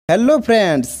Hello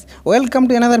friends, welcome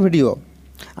to another video.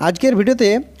 আজকের ভিডিওতে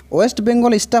West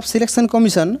Bengal staff selection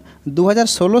commission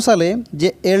 2016 সালে যে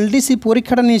এলডিসি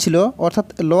পরীক্ষাটা নিয়েছিল, অর্থাৎ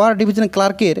লোয়ার ডিভিশন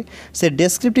ক্লার্কের সে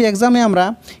ডেসক্রিপটিভ এক্সামে আমরা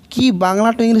কি বাংলা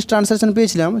টু ইংলিশ ট্রান্সলেশন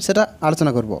পেয়েছিলাম সেটা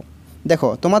আলোচনা করব। দেখো,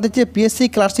 তোমাদের যে পিএসসি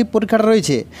ক্লার্কশিপ পরীক্ষাটা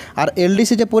রয়েছে আর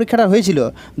এলডিসি যে পরীক্ষাটা হয়েছিল,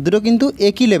 দুটো কিন্তু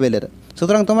একই লেভেলের।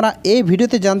 সুতরাং তোমরা এই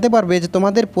ভিডিওতে জানতে পারবে যে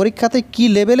তোমাদের পরীক্ষাতে কী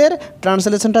লেভেলের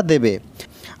ট্রান্সলেশনটা দেবে।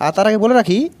 আর তার আগে বলে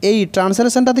রাখি, এই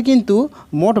ট্রান্সলেশনটাতে কিন্তু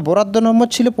মোট বরাদ্দ নম্বর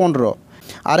ছিল 15,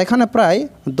 আর এখানে প্রায়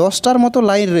 10টার মতো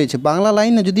লাইন রয়েছে। বাংলা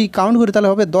লাইনে যদি কাউন্ট করি তাহলে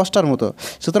হবে 10টার মতো।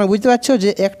 সুতরাং বুঝতে পারছো যে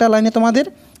একটা লাইনে তোমাদের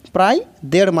প্রায়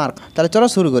 1.5 মার্ক। তাহলে চলো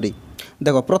শুরু করি।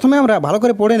 দেখো, প্রথমে আমরা ভালো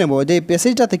করে পড়ে নেব যে এই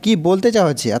প্যাসেজটাতে কী বলতে চাওয়া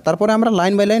হচ্ছে, আর তারপরে আমরা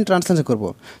লাইন বাই লাইন ট্রান্সলেশন করব।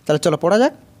 তাহলে চলো পড়া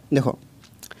যাক। দেখো,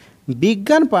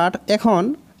 বিজ্ঞান পাঠ এখন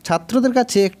ছাত্রদের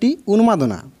কাছে একটি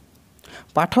উন্মাদনা।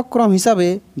 পাঠ্যক্রম হিসাবে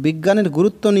বিজ্ঞানের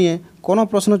গুরুত্ব নিয়ে কোনো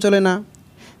প্রশ্ন চলে না।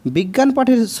 বিজ্ঞান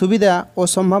পাঠের সুবিধা ও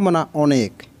সম্ভাবনা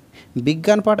অনেক।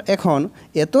 বিজ্ঞান পাঠ এখন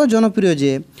এত জনপ্রিয়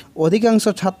যে অধিকাংশ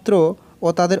ছাত্র ও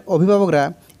তাদের অভিভাবকরা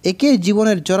একে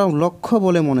জীবনের চরম লক্ষ্য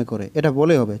বলে মনে করে। এটা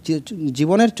বলে হবে,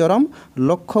 জীবনের চরম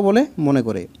লক্ষ্য বলে মনে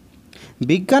করে।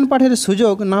 বিজ্ঞান পাঠের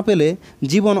সুযোগ না পেলে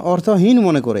জীবন অর্থহীন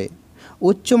মনে করে।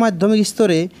 উচ্চ মাধ্যমিক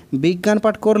স্তরে বিজ্ঞান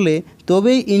পাঠ করলে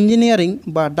তবেই ইঞ্জিনিয়ারিং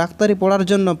বা ডাক্তারি পড়ার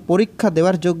জন্য পরীক্ষা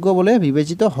দেওয়ার যোগ্য বলে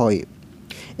বিবেচিত হয়।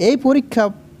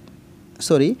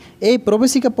 এই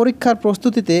প্রবেশিকা পরীক্ষার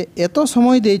প্রস্তুতিতে এত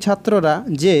সময় দেয় ছাত্ররা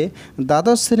যে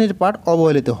দ্বাদশ শ্রেণীর পাঠ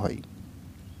অবহেলিত হয়।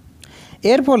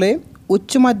 এর ফলে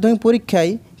উচ্চ মাধ্যমিক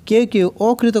পরীক্ষায় কেউ কেউ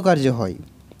অকৃতকার্য হয়।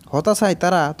 হতাশায়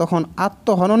তারা তখন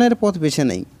আত্মহননের পথ বেছে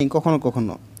নেয়। কখনো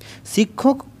কখনো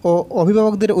শিক্ষক ও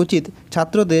অভিভাবকদের উচিত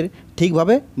ছাত্রদের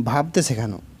ঠিকভাবে ভাবতে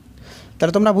শেখানো।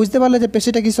 তাহলে তোমরা বুঝতে পারলে যে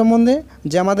পেশিটা কী সম্বন্ধে,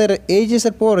 যে আমাদের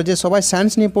এইচএসের পর যে সবাই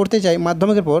সায়েন্স নিয়ে পড়তে চাই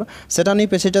মাধ্যমিকের পর, সেটা নিয়ে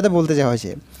পেশিটাতে বলতে চাওয়া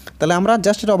হয়েছে। তাহলে আমরা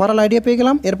জাস্ট এটা ওভারঅল আইডিয়া পেয়ে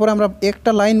গেলাম। এরপর আমরা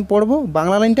একটা লাইন পড়বো,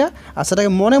 বাংলা লাইনটা, আর সেটাকে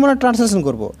মনে মনে ট্রান্সলেশন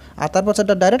করব, আর তারপর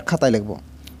সেটা ডাইরেক্ট খাতায় লিখবো।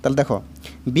 তাহলে দেখো,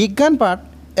 বিজ্ঞান পাঠ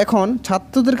এখন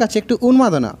ছাত্রদের কাছে একটু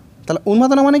উন্মাদনা। তাহলে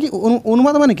উন্মাদনা মানে কি?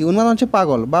 উন্মাদনা মানে কি? উন্মাদনা হচ্ছে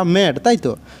পাগল বা ম্যাড, তাই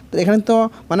তো? তো এখানে তো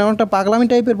মানে অনেকটা পাগলামি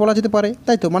টাইপের বলা যেতে পারে,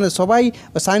 তাই তো? মানে সবাই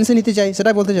সায়েন্সে নিতে চায়,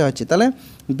 সেটাই বলতে চাওয়া হচ্ছে। তাহলে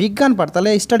বিজ্ঞান পাঠ, তাহলে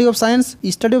study of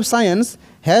science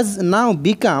has now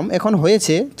become, এখন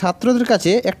হয়েছে ছাত্রদের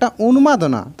কাছে একটা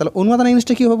উন্মাদনা। তাহলে উন্মাদনা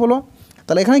ইংলিশটা কী হবে বলো?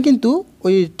 তাহলে এখানে কিন্তু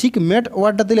ওই ঠিক ম্যাড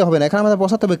ওয়ার্ডটা দিলে হবে না, এখানে আমাদের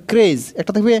বসাতে হবে ক্রেজ।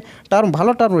 একটা থাকবে টার্ম,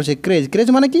 ভালো টার্ম রয়েছে ক্রেজ। ক্রেজ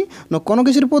মানে কি? না, কোনো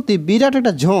কিছুর প্রতি বিরাট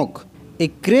একটা ঝোঁক। এই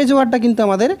ক্রেজ ওয়ার্ডটা কিন্তু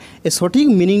আমাদের এই সঠিক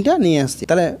মিনিংটা নিয়ে আসছে।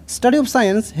 তাহলে study of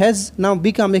science has now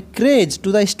become a craze to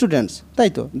the students, তাই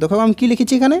তো? দেখো আমি কী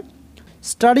লিখেছি এখানে,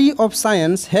 study of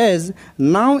science has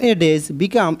now A days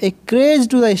become a craze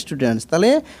to the students. তাহলে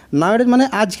নাও এ ডেজ মানে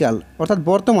আজকাল, অর্থাৎ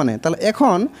বর্তমানে। তাহলে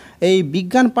এখন এই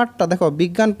বিজ্ঞান পাঠটা, দেখো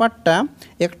বিজ্ঞান পাঠটা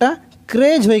একটা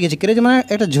ক্রেজ হয়ে গেছে। ক্রেজ মানে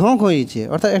একটা ঝোঁক হয়ে গেছে,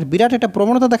 অর্থাৎ বিরাট একটা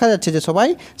প্রবণতা দেখা যাচ্ছে যে সবাই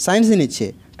সায়েন্সে নিচ্ছে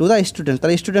টু দ্য স্টুডেন্টস,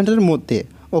 তাহলে স্টুডেন্টের মধ্যে।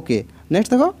 ওকে,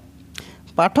 নেক্সট দেখো,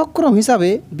 পাঠ্যক্রম হিসাবে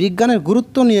বিজ্ঞানের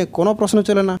গুরুত্ব নিয়ে কোনো প্রশ্ন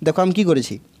চলে না। দেখো আমি কী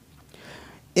করেছি,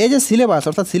 এই যে সিলেবাস,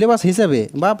 অর্থাৎ সিলেবাস হিসাবে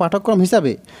বা পাঠ্যক্রম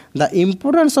হিসাবে দ্য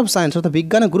ইম্পর্টেন্স অফ সায়েন্স, অর্থাৎ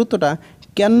বিজ্ঞানের গুরুত্বটা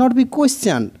ক্যান নট বি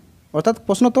কোয়েশ্চেন, অর্থাৎ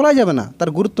প্রশ্ন তোলাই যাবে না, তার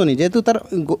গুরুত্ব নেই, যেহেতু তার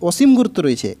অসীম গুরুত্ব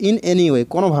রয়েছে। ইন এনি ওয়ে,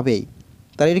 কোনোভাবেই।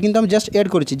 তাহলে এটা কিন্তু আমি জাস্ট অ্যাড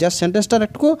করেছি, জাস্ট সেন্টেন্সটার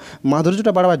একটু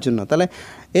মাধুর্যটা বাড়াবার জন্য। তাহলে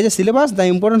এই যে syllabus the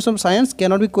importance of science can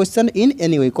not be question in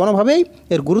any way, কোনোভাবেই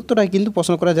এর গুরুত্বটা কিন্তু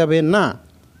প্রশ্ন করা যাবে না।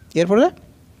 এরপরে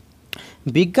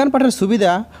বিজ্ঞান পাঠের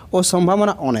সুবিধা ও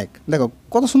সম্ভাবনা অনেক। দেখো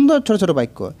কত সুন্দর ছোটো ছোটো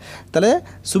বাক্য। তাহলে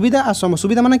সুবিধা আর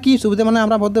সুবিধা মানে কি? সুবিধা মানে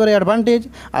আমরা বলতে পারি অ্যাডভান্টেজ,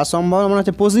 আর সম্ভাবনা মানে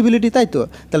হচ্ছে পসিবিলিটি, তাই তো?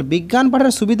 তাহলে বিজ্ঞান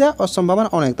পাঠের সুবিধা ও সম্ভাবনা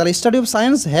অনেক। তাহলে study of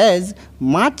science has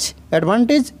much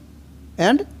advantage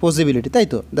and possibility, তাই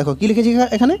তো? দেখো কী লিখেছি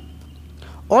এখানে,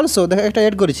 অলসো, দেখো একটা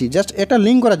অ্যাড করেছি জাস্ট এটা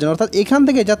লিঙ্ক করার জন্য, অর্থাৎ এখান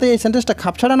থেকে যাতে এই সেন্টেন্সটা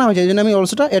খাপছাড়া না হয়ে যায়, এই জন্য আমি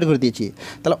অলসোটা অ্যাড করে দিয়েছি।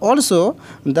 তাহলে also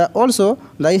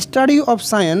the study of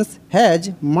science has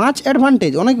much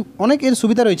advantage, অনেক এর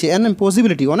সুবিধা রয়েছে, অ্যান্ড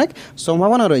পসিবিলিটি, অনেক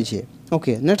সম্ভাবনা রয়েছে।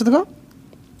 ওকে, নেক্সট দেখো,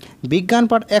 বিজ্ঞান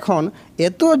পাঠ এখন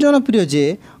এত জনপ্রিয় যে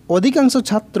অধিকাংশ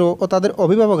ছাত্র ও তাদের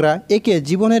অভিভাবকরা একে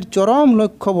জীবনের চরম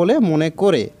লক্ষ্য বলে মনে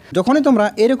করে। যখনই তোমরা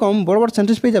এরকম বড় বড়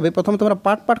সেন্টেন্স পেয়ে যাবে, প্রথমে তোমরা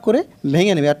পাঠ করে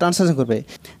ভেঙে নেবে আর ট্রান্সলেশন করবে।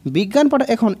 বিজ্ঞান পাঠ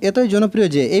এখন এতই জনপ্রিয়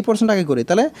যে, এই প্রশ্নটাকে করে,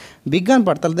 তাহলে বিজ্ঞান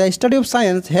পাঠ, তাহলে the study of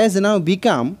science has now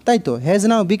become, তাই তো? Has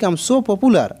now become so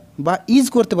popular, বা ইজ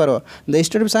করতে পারো, the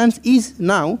study of science is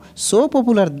now so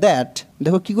popular that,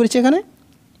 দেখো কী করেছে এখানে,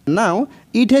 নাও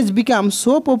it has become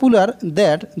so popular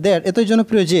that এতই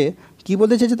জনপ্রিয় যে, কী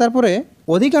বলতে চাইছে তারপরে,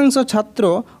 অধিকাংশ ছাত্র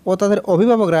ও তাদের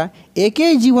অভিভাবকরা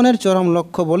একেই জীবনের চরম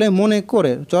লক্ষ্য বলে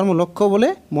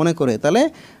মনে করে। তাহলে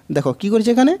দেখো কী করেছে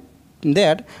এখানে,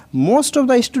 that most of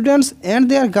the students and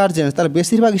there guardian's, তাহলে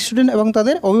বেশিরভাগ স্টুডেন্ট এবং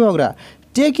তাদের অভিভাবকরা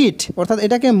টেক ইট অর্থাৎ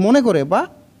এটাকে মনে করে বা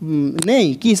নেই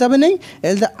কী হিসাবে নেই,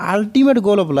 as the ultimate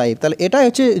goal of life. তাহলে এটাই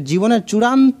হচ্ছে জীবনের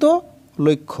চূড়ান্ত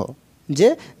লক্ষ্য, যে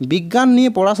বিজ্ঞান নিয়ে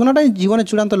পড়াশোনাটাই জীবনের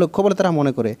চূড়ান্ত লক্ষ্য বলে তারা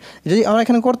মনে করে। যদি আমরা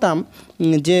এখানে করতাম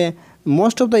যে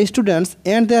most of the students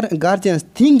and there guardians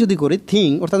think, যদি করি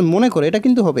থিঙ্ক অর্থাৎ মনে করে, এটা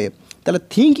কিন্তু হবে। তাহলে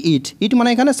থিঙ্ক ইট, ইট মানে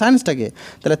এখানে সায়েন্সটাকে,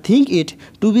 তাহলে think it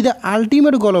two B the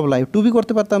ultimate goal of life, two B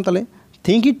করতে পারতাম, তাহলে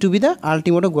think it two B the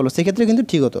ultimate goal, সেক্ষেত্রে কিন্তু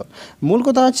ঠিক হতো। মূল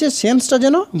কথা হচ্ছে সেন্সটা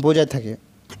যেন বোঝায় থাকে।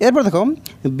 এরপর দেখো,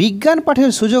 বিজ্ঞান পাঠের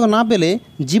সুযোগ না পেলে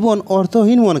জীবন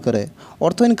অর্থহীন মনে করে।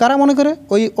 অর্থহীন কারা মনে করে?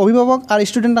 ওই অভিভাবক আর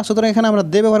স্টুডেন্টরা। সুতরাং এখানে আমরা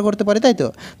দে ব্যবহার করতে পারি, তাই তো?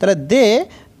 তাহলে দে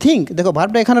থিঙ্ক, দেখো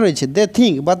ভার্বটা এখানে রয়েছে, দে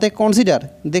থিঙ্ক বা they consider.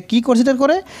 They key consider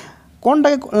করে?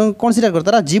 কোনটাকে কনসিডার করে?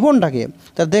 তারা জীবনটাকে।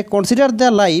 তাহলে they consider the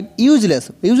life useless,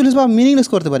 useless বা মিনিংলেস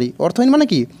করতে পারি। অর্থহীন মানে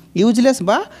কি? ইউজলেস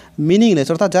বা মিনিংলেস,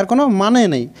 অর্থাৎ যার কোনো মানে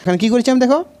নেই। এখানে কী করেছি আমি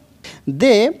দেখো,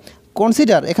 দে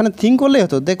কনসিডার, এখানে থিঙ্ক করলেই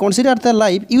হতো, they consider the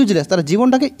life useless, তারা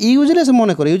জীবনটাকে ইউজলেস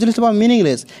মনে করে, ইউজলেস বা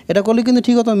মিনিংলেস, এটা করলে কিন্তু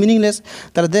ঠিক হতো, মিনিংলেস।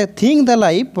 তাহলে দে থিঙ্ক দ্য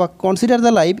লাইফ বা consider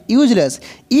the life useless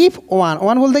if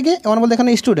one বলতে কি? ওয়ান বলতে এখানে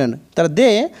স্টুডেন্ট। তাহলে দে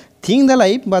থিঙ্ক দ্য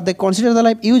লাইফ বা they consider the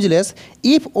life useless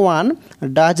if one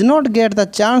does not get the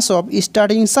chance of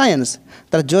studying science.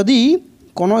 তাহলে যদি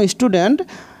কোনো স্টুডেন্ট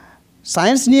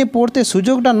সায়েন্স নিয়ে পড়তে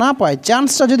সুযোগটা না পায়,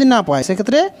 চান্সটা যদি না পায়,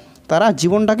 সেক্ষেত্রে তারা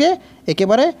জীবনটাকে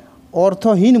একেবারে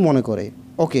অর্থহীন মনে করে।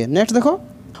 ওকে, নেক্সট দেখো,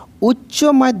 উচ্চ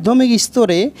মাধ্যমিক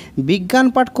স্তরে বিজ্ঞান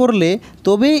পাঠ করলে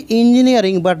তবেই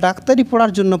ইঞ্জিনিয়ারিং বা ডাক্তারি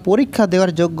পড়ার জন্য পরীক্ষা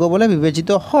দেওয়ার যোগ্য বলে বিবেচিত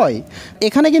হয়।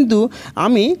 এখানে কিন্তু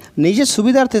আমি নিজের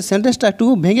সুবিধার্থে সেন্টেন্সটা একটু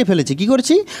ভেঙে ফেলেছি। কী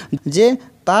করছি? যে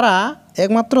তারা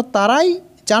একমাত্র তারাই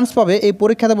চান্স পাবে এই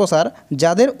পরীক্ষাতে বসার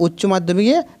যাদের উচ্চ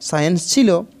মাধ্যমিকে সায়েন্স ছিল।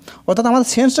 অর্থাৎ আমাদের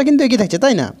সেন্সটা কিন্তু একই থাকছে,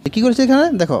 তাই না? কী করেছে এখানে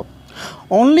দেখো,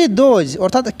 অনলি দোজ,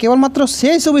 অর্থাৎ কেবলমাত্র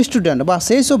সেই সব স্টুডেন্ট বা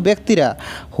সেই সব ব্যক্তিরা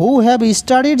who have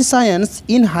studied science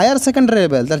in higher secondary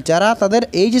level, যারা তাদের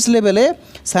এইচএস লেভেলে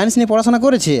সায়েন্স নিয়ে পড়াশোনা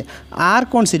করেছে, আর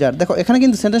কনসিডার। দেখো এখানে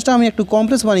কিন্তু সেন্টেন্সটা আমি একটু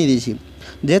কমপ্লেক্স বানিয়ে দিয়েছি,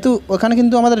 যেহেতু ওখানে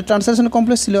কিন্তু আমাদের ট্রান্সলেশন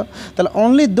কমপ্লেক্স ছিল। তাহলে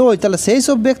অনলি দোজ, তাহলে সেই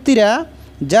সব ব্যক্তিরা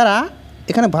যারা,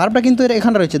 এখানে ভার্বটা কিন্তু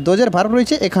এখানে রয়েছে, দোজের ভার্ব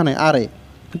রয়েছে এখানে আরে।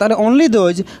 তাহলে only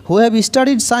those who have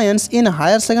studied science in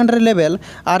higher secondary level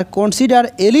R consider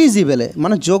eligible,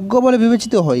 মানে যোগ্য বলে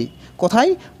বিবেচিত হয়।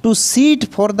 কোথায়? Two seat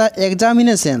for the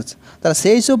examinations, তাহলে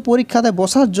সেই সব পরীক্ষাতে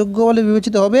বসার যোগ্য বলে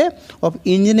বিবেচিত হবে of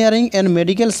engineering and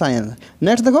medical science.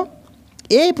 Next দেখো,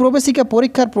 এই প্রবেশিকা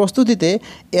পরীক্ষার প্রস্তুতিতে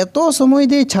এত সময়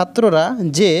দেয় ছাত্ররা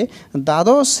যে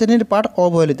দ্বাদশ শ্রেণীর পাঠ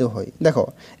অবহেলিত হয়। দেখো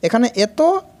এখানে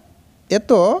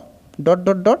এত ডট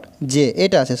ডট ডট যে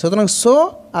এটা আছে, সুতরাং সো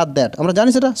আর দ্যাট, আমরা জানি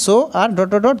সেটা so R dot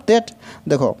dot dot that.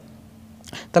 দেখো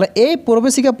তাহলে এই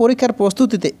প্রবেশিকা পরীক্ষার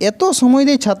প্রস্তুতিতে এত সময়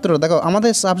দেয় ছাত্ররা, দেখো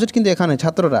আমাদের সাবজেক্ট কিন্তু এখানে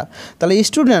ছাত্ররা, তাহলে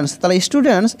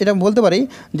স্টুডেন্টস এটা বলতে পারি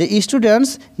যে স্টুডেন্টস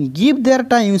গিভ দেয়ার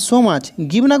টাইম সো মাচ,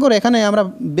 গিভ না করে এখানে আমরা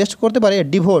বেস্ট করতে পারি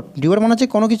ডিভোট মানে হচ্ছে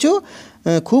কোনো কিছু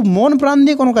খুব মন প্রাণ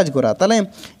দিয়ে কোনো কাজ করা। তাহলে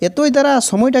এতই তারা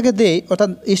সময়টাকে দেয়, অর্থাৎ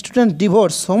student devote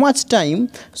so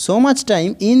much time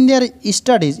in their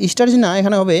studies না,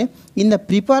 এখানে হবে in the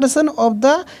preparation of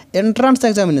the entrance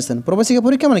examination. প্রবেশিকা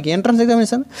পরীক্ষা মানে কি? Entrance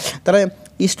examination. তাহলে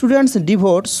students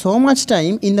devote so much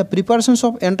time in the preparation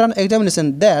of entrance examination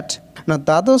that, না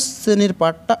দ্বাদশ শ্রেণীর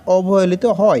পাঠটা অবহেলিত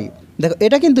হয়। দেখো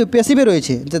এটা কিন্তু প্যাসিভে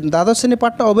রয়েছে যে দ্বাদশ শ্রেণীর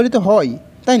পাঠটা অবহেলিত হয়,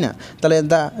 তাই না? তাহলে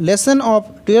the lesson of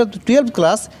 12th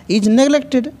class is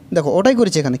neglected, দেখো ওটাই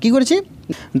করেছি এখানে। কী করেছি?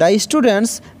 The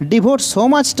students devote so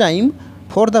much time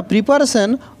for the preparation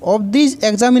of these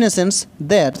examinations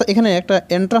that, এখানে একটা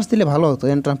এন্ট্রান্স দিলে ভালো হতো,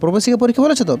 এন্ট্রান্স প্রবেশিকা পরীক্ষা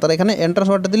বলেছে তো, তাহলে এখানে এন্ট্রান্স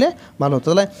ওয়ার্ডটা দিলে ভালো হতো।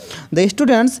 তাহলে the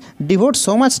students devote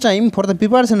so much time for the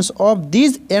preparations of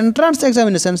these entrance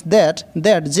examinations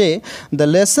that যে the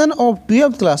lesson of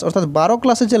 12th class, অর্থাৎ 12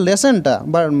 ক্লাসের যে লেসনটা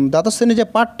বা দ্বাদশ শ্রেণীর যে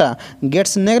পাঠটা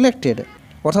গেটস নেগলেক্টেড,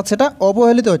 অর্থাৎ সেটা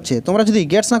অবহেলিত হচ্ছে। তোমরা যদি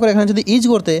গেটস না করে এখানে যদি ইজ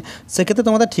করতে, সেক্ষেত্রে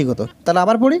তোমাদের ঠিক হতো। তাহলে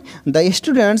আবার পড়ি, the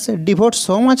students devote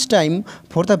so much time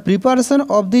for the preparation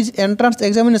of these entrance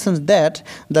examinations that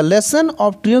the lesson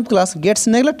of 12th class Gates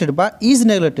neglected বা ইজ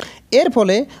নেগলেক্টেড। এর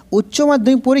ফলে উচ্চ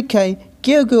মাধ্যমিক পরীক্ষায়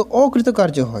কেউ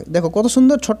অকৃতকার্য হয়। দেখো কত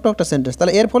সুন্দর ছোট্ট একটা সেন্টেন্স।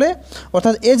 তাহলে এর ফলে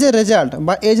অর্থাৎ as a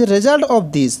result of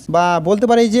this, বা বলতে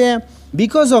পারি যে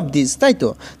বিকজ অফ দিস, তাই তো?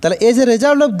 তাহলে as a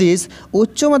result of this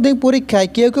উচ্চ মাধ্যমিক পরীক্ষায়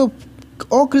কেউ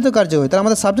অকৃতকার্য হয়। তাহলে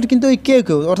আমাদের সাবজেক্ট কিন্তু ওই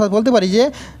কেউ অর্থাৎ বলতে পারি যে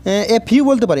এ ফিউ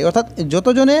বলতে পারি, অর্থাৎ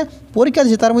যতজনে পরীক্ষা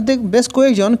দিচ্ছে তার মধ্যে বেশ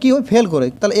কয়েকজন কী হয়? ফেল করে।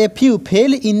 তাহলে a few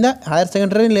fail in the higher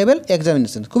secondary level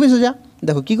examination. খুবই সোজা।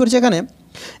 দেখো কী করছে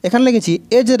এখানে লিখেছি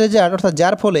এজ এ রেজাল্ট, অর্থাৎ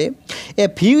যার ফলে এ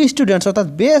ফিউ স্টুডেন্টস, অর্থাৎ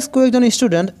বেশ কয়েকজন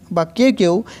স্টুডেন্ট বা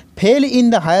কেউ fail in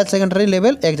the higher secondary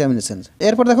level examination.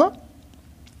 এরপর দেখো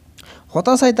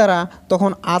হতাশায় তারা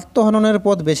তখন আত্মহননের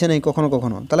পথ বেছে নেয় কখনো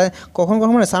কখনো। তাহলে কখনো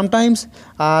কখনো মানে সামটাইমস,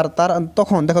 আর তার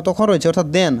তখন দেখো তখন রয়েছে অর্থাৎ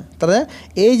দেন। তাহলে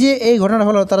এই যে এই ঘটনাটা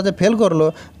হলো, তারা যে ফেল করলো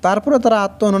তারপরে তারা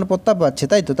আত্মহননের পথটা পাচ্ছে,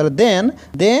 তাই তো। তাহলে দেন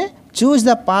দে choose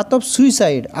the path of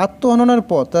suicide, আত্মহননের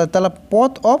পথ। তাহলে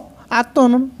পথ অফ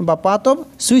আত্মহনন বা পাথ অফ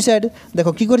সুইসাইড।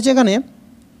 দেখো কী করছে এখানে,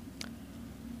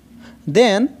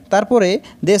 দেন তারপরে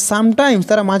দে সামটাইমস,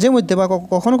 তারা মাঝে মধ্যে বা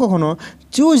কখনো কখনো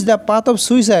choose the path of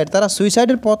suicide, তারা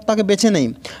সুইসাইডের পথটাকে বেছে নেয়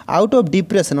আউট অফ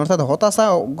ডিপ্রেশন, অর্থাৎ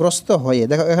হতাশাগ্রস্ত হয়ে।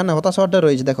 দেখো এখানে হতাশাটা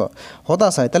রয়েছে, দেখো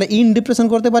হতাশায়, তাহলে ইন ডিপ্রেশন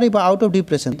করতে পারি বা আউট অফ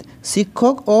ডিপ্রেশন।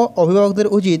 শিক্ষক ও অভিভাবকদের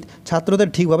উচিত ছাত্রদের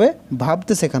ঠিকভাবে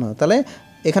ভাবতে শেখানো। তাহলে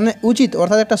এখানে উচিত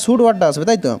অর্থাৎ একটা শুড ওয়ার্ডটা আসবে,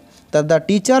 তাই তো। The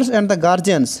teachers and the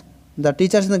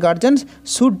guardian's,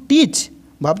 should teach,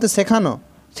 ভাবতে শেখানো।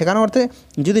 শেখানো অর্থে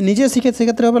যদি নিজে শিখে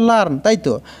সেক্ষেত্রে হবে লার্ন, তাই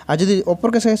তো। আর যদি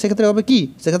অপরকে শেখে সেক্ষেত্রে হবে কি,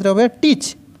 সেক্ষেত্রে হবে টিচ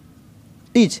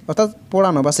অর্থাৎ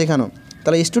পড়ানো বা শেখানো।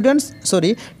 তাহলে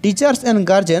teachers and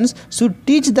guardian's should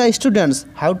teach the students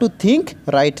how to think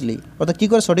rightly, অর্থাৎ কী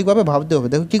করে সঠিকভাবে ভাবতে হবে।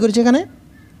 দেখো কী করেছে এখানে,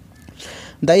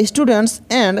 the students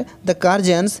and the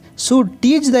guardian's should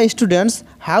teach the students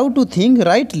how to think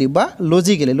rightly বা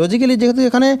লজিক্যালি যেহেতু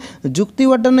এখানে যুক্তি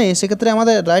ওয়ার্ডটা নেই, সেক্ষেত্রে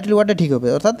আমাদের রাইটলি ওয়ার্ডটা ঠিক হবে,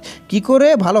 অর্থাৎ কী করে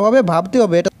ভালোভাবে ভাবতে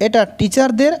হবে এটা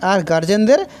টিচারদের আর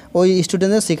গার্জেনদের ওই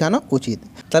স্টুডেন্টদের শেখানো উচিত।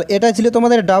 তাহলে এটা ছিল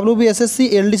তোমাদের WBSSC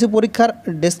LDC পরীক্ষার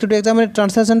ডেসক্রিপটিভ এক্সামের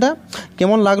ট্রান্সলেশনটা।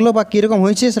 কেমন লাগলো বা কীরকম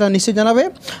হয়েছে সেটা নিশ্চয়ই জানাবে,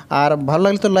 আর ভালো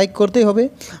লাগলে তো লাইক করতেই হবে।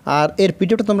 আর এর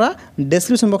পিডিএফটা তোমরা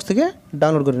ডেসক্রিপশন বক্স থেকে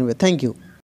ডাউনলোড করে নেবে। Thank you.